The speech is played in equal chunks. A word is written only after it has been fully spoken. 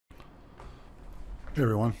Hey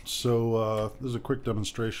everyone, so this is a quick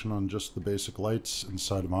demonstration on just the basic lights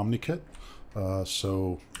inside of OmniKit.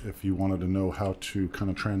 So if you wanted to know how to kind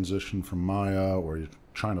of transition from Maya, or you're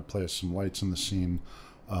trying to place some lights in the scene,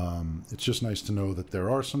 it's just nice to know that there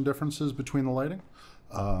are some differences between the lighting.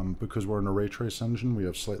 Because we're in a ray trace engine, we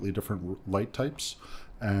have slightly different light types,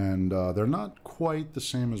 and they're not quite the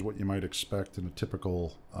same as what you might expect in a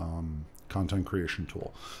typical content creation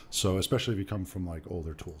tool. So especially if you come from like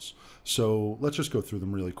older tools. So let's just go through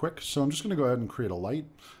them really quick. So I'm just going to go ahead and create a light,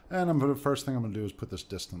 and the first thing I'm going to do is put this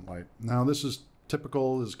distant light. Now this is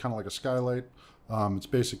typical, is kind of like a skylight. It's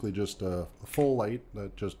basically just a full light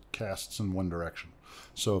that just casts in one direction.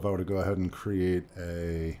 So if I were to go ahead and create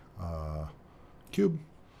a cube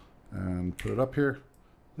and put it up here,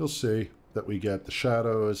 you'll see that we get the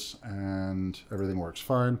shadows and everything works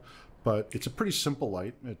fine. But it's a pretty simple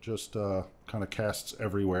light. It just kind of casts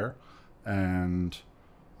everywhere, and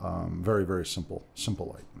very, very simple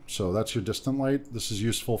light. So that's your distant light. This is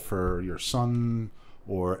useful for your sun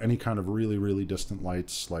or any kind of really, really distant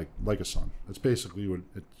lights like a sun. It's basically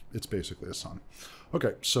it's basically a sun.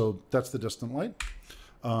 Okay, so that's the distant light.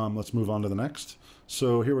 Let's move on to the next.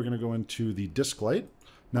 So here we're going to go into the disk light.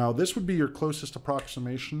 Now this would be your closest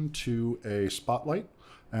approximation to a spotlight.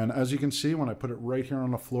 And as you can see, when I put it right here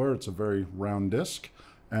on the floor, it's a very round disc.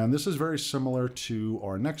 And this is very similar to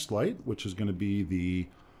our next light, which is going to be the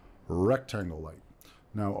rectangle light.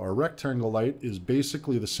 Now, our rectangle light is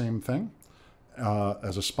basically the same thing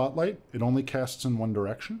as a spotlight. It only casts in one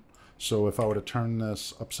direction. So if I were to turn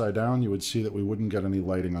this upside down, you would see that we wouldn't get any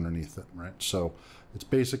lighting underneath it, right? So it's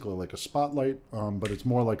basically like a spotlight, but it's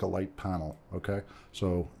more like a light panel, okay?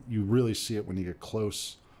 So you really see it when you get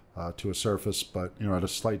close to a surface, but at a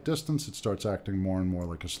slight distance, it starts acting more and more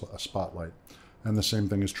like a spotlight. And the same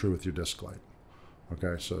thing is true with your disk light.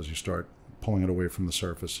 Okay, so as you start pulling it away from the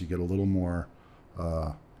surface, you get a little more,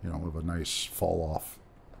 of a nice fall off,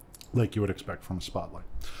 like you would expect from a spotlight.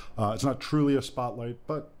 It's not truly a spotlight,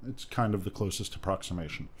 but it's kind of the closest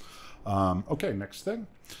approximation. Okay, next thing.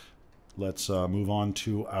 Let's move on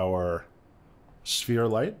to our sphere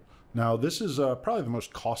light. Now, this is probably the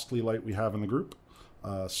most costly light we have in the group.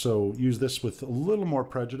 So use this with a little more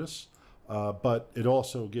prejudice, but it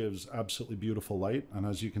also gives absolutely beautiful light. And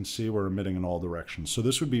as you can see, we're emitting in all directions. So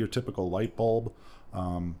this would be your typical light bulb.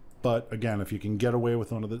 But again, if you can get away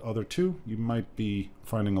with one of the other two, you might be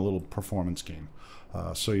finding a little performance gain.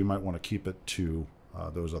 So you might want to keep it to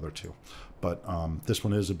those other two. But this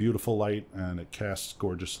one is a beautiful light, and it casts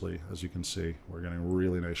gorgeously. As you can see, we're getting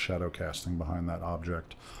really nice shadow casting behind that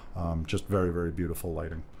object. Just very, very beautiful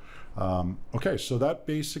lighting. Okay, so that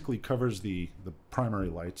basically covers the primary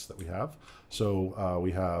lights that we have. So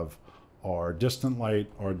we have our distant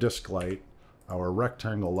light, our disk light, our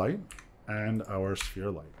rectangle light, and our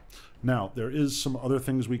sphere light. Now, there is some other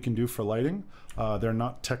things we can do for lighting. They're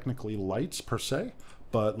not technically lights per se,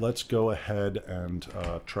 but let's go ahead and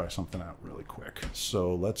try something out really quick.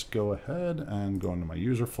 So let's go ahead and go into my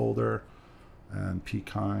user folder and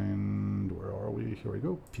pkind, where are we? Here we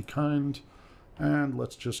go, pkind. And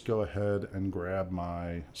let's just go ahead and grab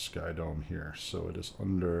my sky dome here. So it is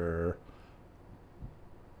under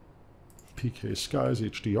PK Skies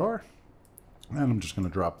HDR. And I'm just going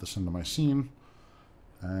to drop this into my scene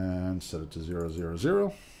and set it to 0, 0,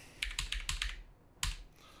 0.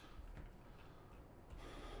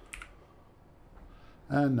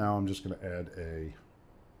 And now I'm just going to add a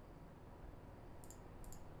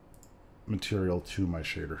material to my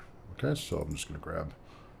shader. Okay, so I'm just going to grab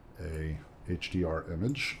a HDR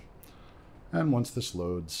image, and once this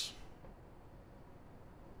loads,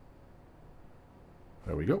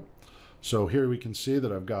 there we go. So here we can see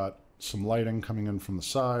that I've got some lighting coming in from the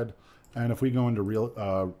side, and if we go into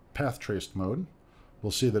real path traced mode,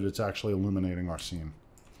 we'll see that it's actually illuminating our scene.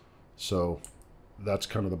 So that's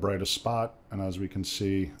kind of the brightest spot, and as we can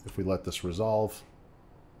see, if we let this resolve,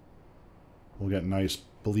 we'll get nice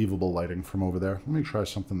believable lighting from over there. Let me try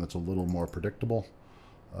something that's a little more predictable.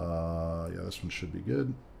 Yeah, this one should be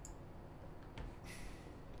good.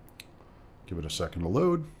 Give it a second to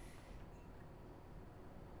load.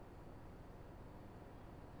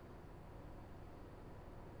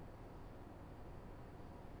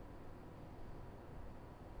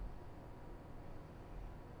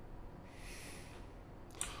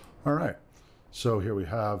 All right, so here we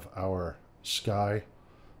have our sky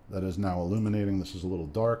that is now illuminating. This is a little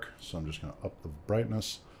dark, so I'm just going to up the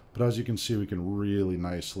brightness. But as you can see, we can really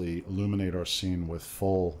nicely illuminate our scene with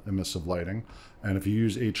full emissive lighting. And if you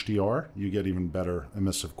use HDR, you get even better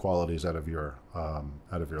emissive qualities out of your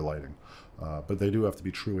lighting. But they do have to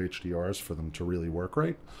be true HDRs for them to really work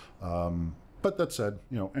right. But that said,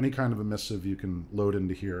 you know, any kind of emissive you can load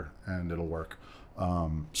into here and it'll work.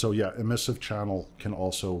 So yeah, emissive channel can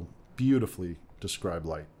also beautifully describe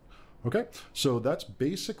light. Okay, so that's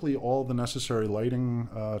basically all the necessary lighting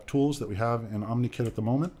tools that we have in OmniKit at the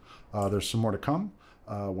moment. There's some more to come.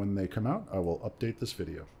 When they come out, I will update this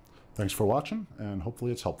video. Thanks for watching, and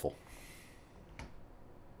hopefully it's helpful.